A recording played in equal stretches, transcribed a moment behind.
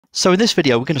So in this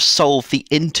video, we're going to solve the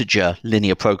integer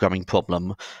linear programming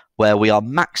problem where we are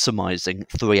maximizing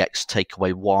 3x take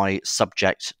away y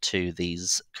subject to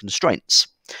these constraints.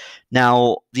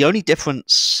 Now, the only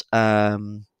difference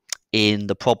in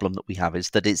the problem that we have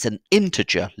is that it's an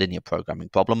integer linear programming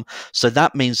problem. So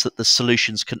that means that the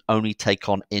solutions can only take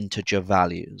on integer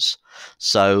values.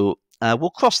 So we'll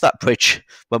cross that bridge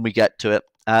when we get to it.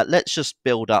 Let's just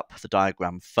build up the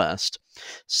diagram first.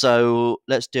 So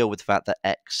let's deal with the fact that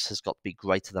x has got to be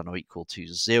greater than or equal to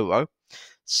 0.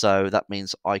 So that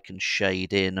means I can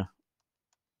shade in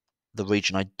the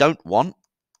region I don't want,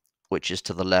 which is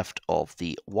to the left of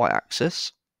the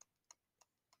y-axis.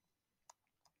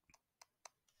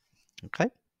 Okay.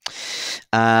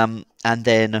 And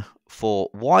then for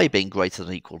y being greater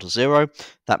than or equal to 0,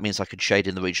 that means I can shade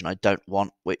in the region I don't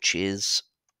want, which is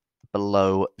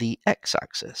below the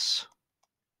x-axis.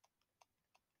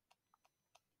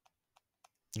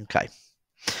 Okay,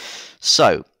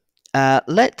 so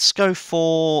let's go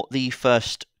for the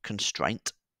first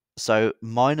constraint. So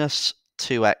minus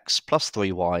 2x plus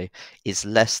 3y is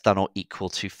less than or equal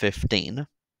to 15.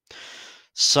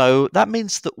 So that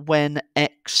means that when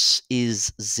x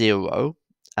is 0,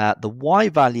 the y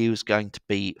value is going to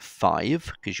be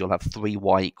 5, because you'll have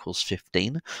 3y equals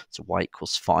 15, so y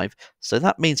equals 5. So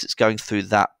that means it's going through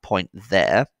that point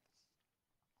there.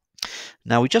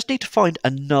 Now we just need to find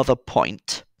another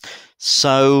point.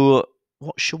 So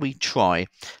what should we try?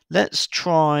 Let's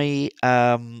try,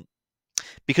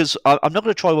 because I'm not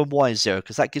going to try when y is 0,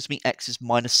 because that gives me x is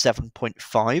minus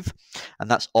 7.5,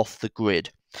 and that's off the grid.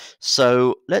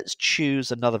 So let's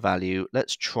choose another value.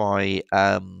 Let's try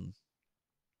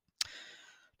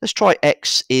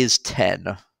x is 10.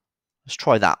 Let's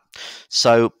try that.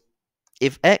 So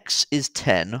if x is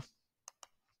 10,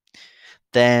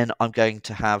 then I'm going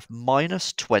to have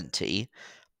minus 20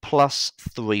 plus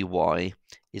 3y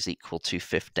is equal to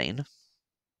 15.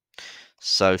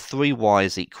 So 3y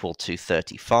is equal to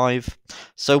 35.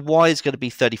 So y is going to be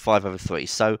 35 over 3.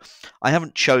 So I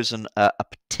haven't chosen a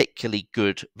particularly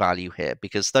good value here,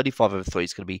 because 35 over 3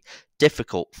 is going to be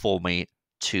difficult for me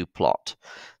to plot.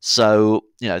 So,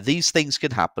 these things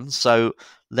can happen. So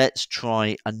let's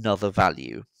try another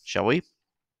value, shall we?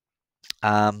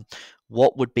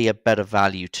 What would be a better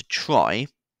value to try?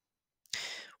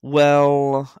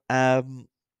 Well,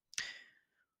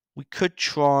 we could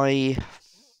try,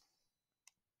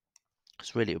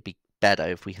 because really it would be better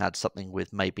if we had something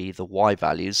with maybe the y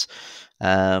values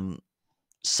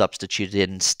substituted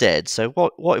in instead. So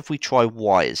what if we try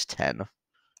y is 10?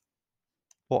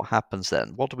 What happens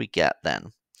then? What do we get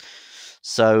then?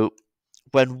 So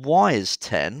when y is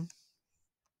 10,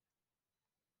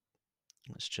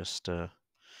 let's just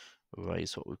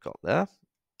erase what we've got there.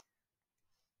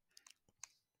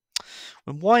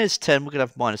 When y is 10, we're going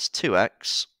to have minus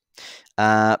 2x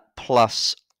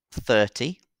plus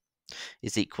 30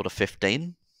 is equal to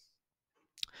 15.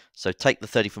 So take the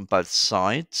 30 from both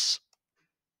sides.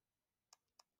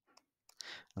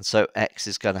 And so x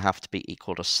is going to have to be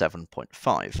equal to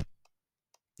 7.5.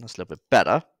 That's a little bit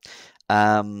better.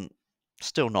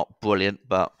 Still not brilliant,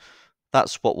 but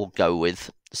that's what we'll go with.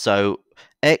 So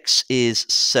x is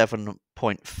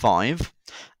 7.5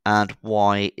 and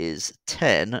y is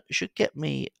 10. Should get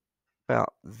me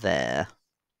about there.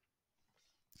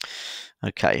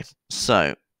 Okay,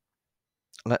 so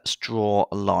let's draw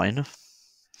a line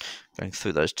going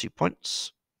through those 2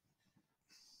 points.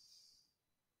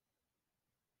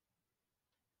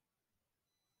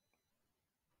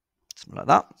 Something like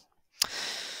that.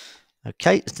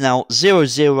 Okay, now 0,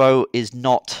 0 is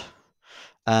not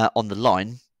on the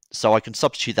line, so I can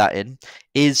substitute that in.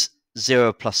 Is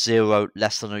 0 plus 0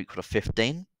 less than or equal to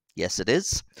 15? Yes, it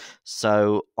is.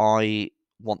 So I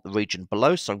want the region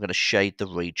below, so I'm going to shade the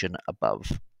region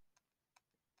above.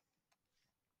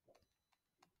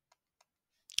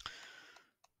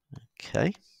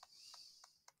 Okay.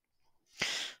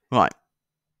 Right,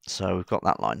 so we've got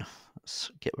that line.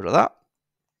 Let's get rid of that.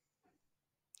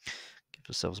 Give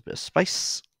ourselves a bit of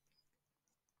space.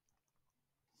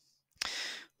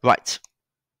 Right.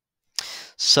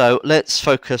 So let's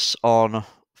focus on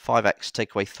 5x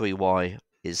take away 3y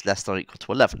is less than or equal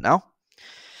to 11 now.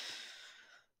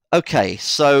 Okay,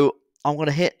 so I'm going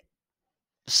to hit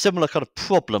similar kind of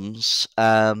problems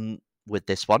with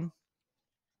this one.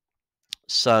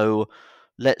 So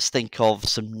let's think of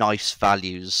some nice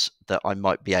values that I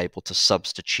might be able to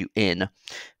substitute in,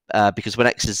 because when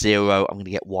x is 0, I'm going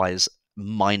to get y as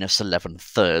minus 11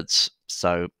 thirds,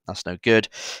 so that's no good.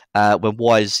 When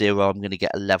y is 0, I'm going to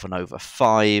get 11 over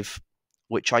 5,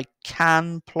 which I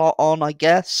can plot on, I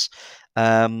guess.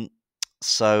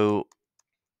 So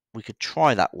we could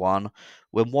try that one.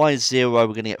 When y is 0, we're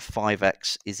going to get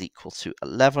 5x is equal to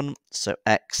 11. So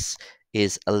x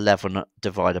is 11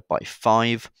 divided by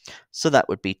 5. So that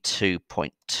would be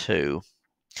 2.2.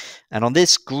 And on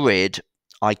this grid,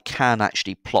 I can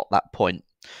actually plot that point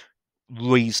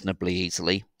reasonably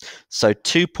easily. So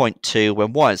 2.2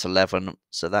 when y is 11,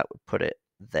 so that would put it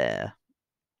there.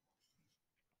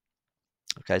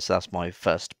 Okay, so that's my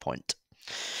first point.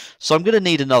 So I'm going to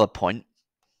need another point.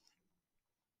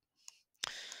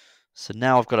 So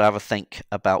now I've got to have a think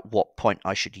about what point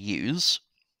I should use.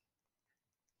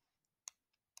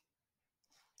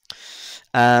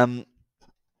 Okay,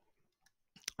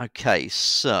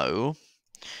 so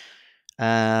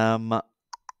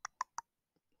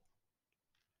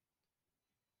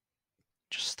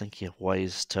just thinking of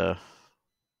ways to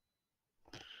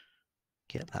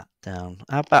get that down.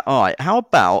 How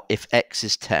about if x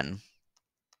is 10?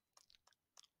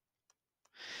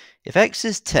 If x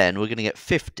is 10, we're going to get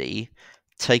 50.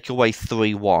 Take away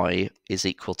 3y is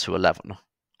equal to 11.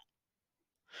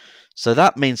 So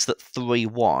that means that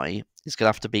 3y is going to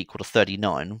have to be equal to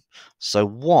 39. So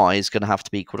y is going to have to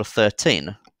be equal to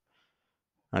 13.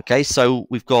 Okay, so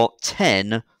we've got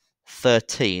 10,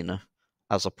 13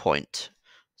 as a point.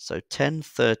 So 10,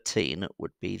 13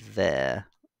 would be there.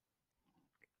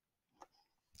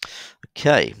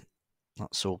 Okay,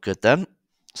 that's all good then.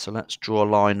 So let's draw a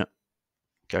line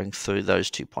going through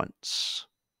those 2 points.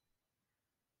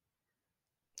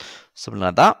 Something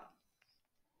like that.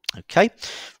 Okay,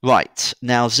 right.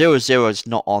 Now 0, 0 is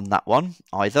not on that one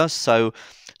either. So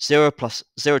 0 plus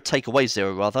 0 take away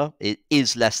 0 rather, it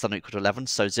is less than or equal to 11.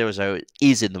 So 0, 0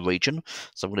 is in the region.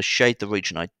 So I'm going to shade the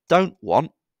region I don't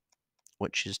want,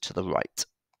 which is to the right.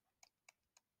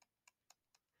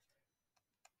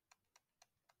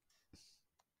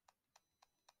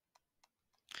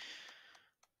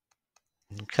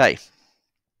 Okay,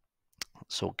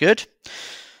 that's all good.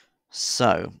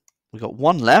 So we've got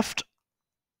one left.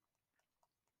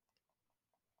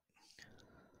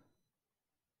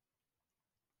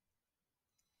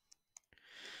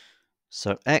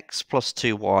 So x plus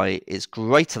 2y is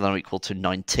greater than or equal to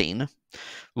 19.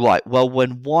 Right, well,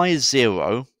 when y is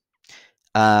 0,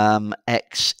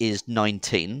 x is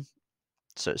 19.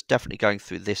 So it's definitely going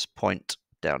through this point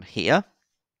down here.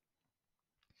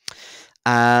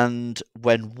 And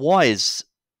when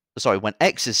when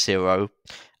x is 0,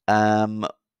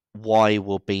 y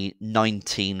will be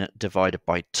 19 divided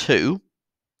by 2,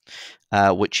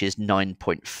 which is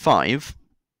 9.5.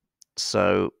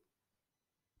 So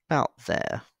about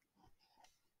there.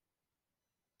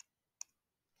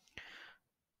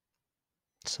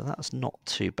 So that's not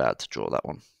too bad to draw that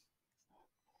one.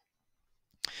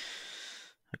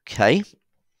 Okay.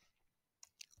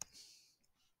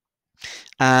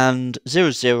 And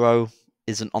 0, 0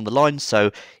 isn't on the line,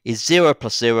 so is 0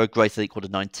 plus 0 greater than or equal to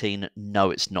 19?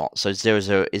 No, it's not. So 0,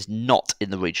 0 is not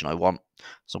in the region I want.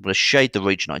 So I'm going to shade the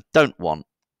region I don't want,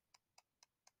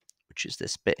 which is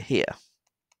this bit here.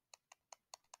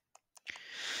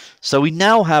 So we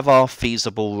now have our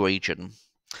feasible region.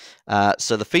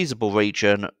 So the feasible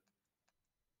region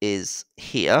is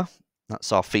here.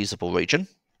 That's our feasible region.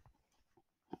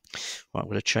 Right, I'm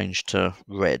going to change to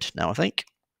red now, I think.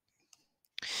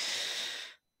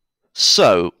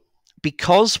 So,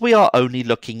 because we are only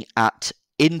looking at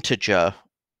integer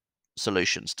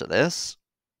solutions to this,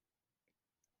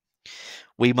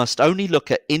 we must only look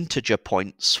at integer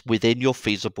points within your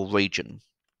feasible region.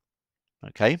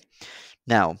 Okay,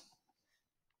 now,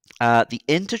 the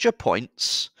integer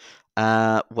points,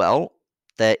 well,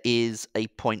 there is a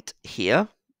point here,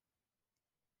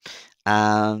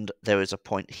 and there is a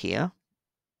point here,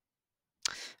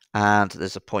 and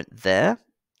there's a point there,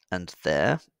 and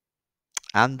there,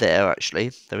 and there, actually,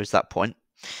 there is that point,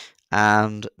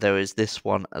 and there is this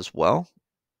one as well,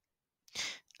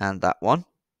 and that one,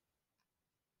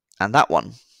 and that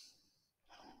one.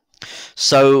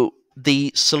 So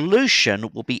the solution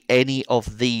will be any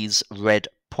of these red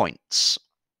points,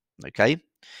 okay?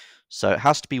 So it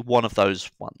has to be one of those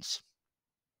ones.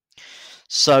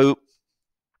 So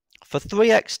for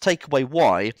 3x take away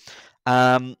y,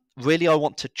 really I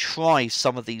want to try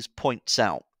some of these points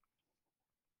out.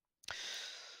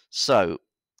 So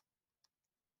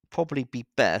probably be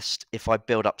best if I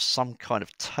build up some kind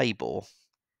of table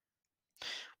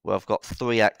where I've got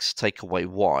 3x take away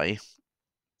y.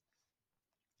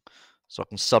 So I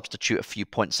can substitute a few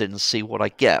points in and see what I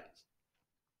get.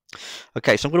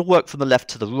 Okay, so I'm going to work from the left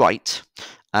to the right,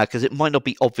 because it might not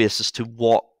be obvious as to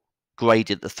what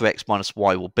gradient the 3x minus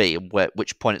y will be and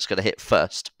which point it's going to hit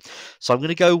first. So I'm going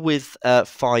to go with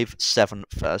 5, 7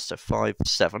 first. So 5,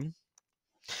 7.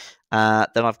 Then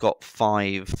I've got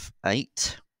 5,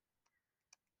 8.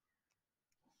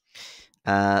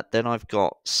 Then I've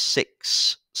got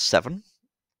 6, 7,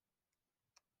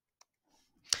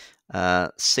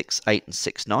 6, 8, and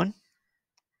 6, 9.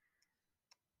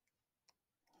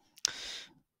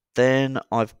 Then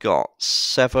I've got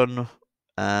 7,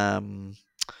 7,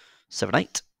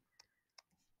 8.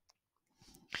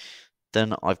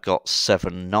 Then I've got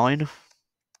 7, 9.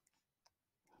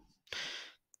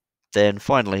 Then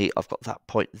finally, I've got that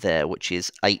point there, which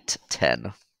is 8,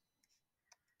 10.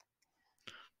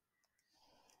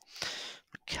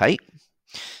 Okay,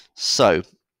 so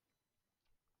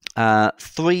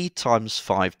 3 times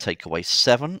 5 take away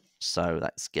 7, so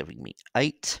that's giving me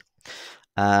 8.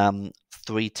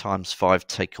 3 times 5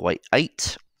 take away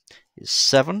 8 is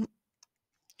 7.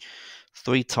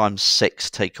 3 times 6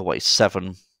 take away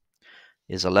 7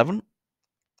 is 11.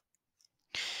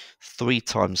 3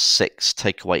 times 6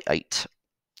 take away 8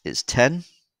 is 10.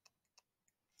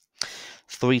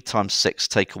 3 times 6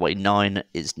 take away 9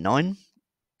 is 9.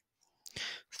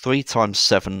 3 times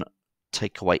 7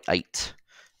 take away 8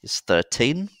 is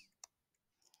 13.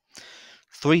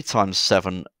 3 times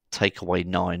 7 take away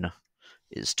 9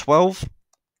 is 12.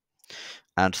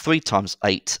 And 3 times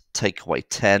 8 take away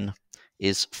 10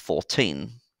 is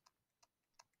 14.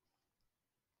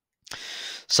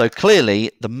 So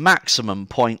clearly the maximum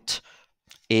point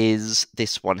is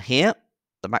this one here.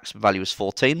 The maximum value is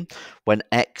 14 when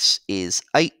x is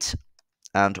 8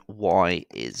 and y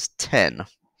is 10.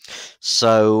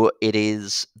 So it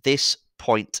is this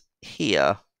point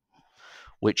here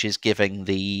which is giving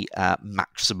the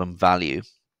maximum value.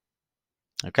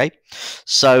 Okay,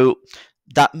 so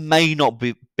that may not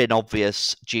be been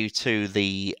obvious due to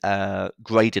the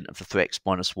gradient of the 3x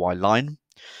minus y line.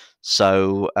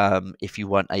 So if you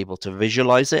weren't able to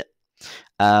visualize it,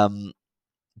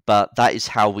 but that is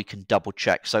how we can double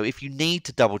check. So if you need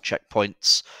to double check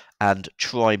points and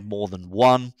try more than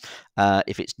one,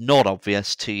 if it's not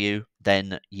obvious to you,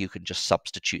 then you can just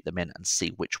substitute them in and see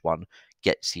which one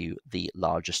gets you the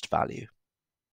largest value.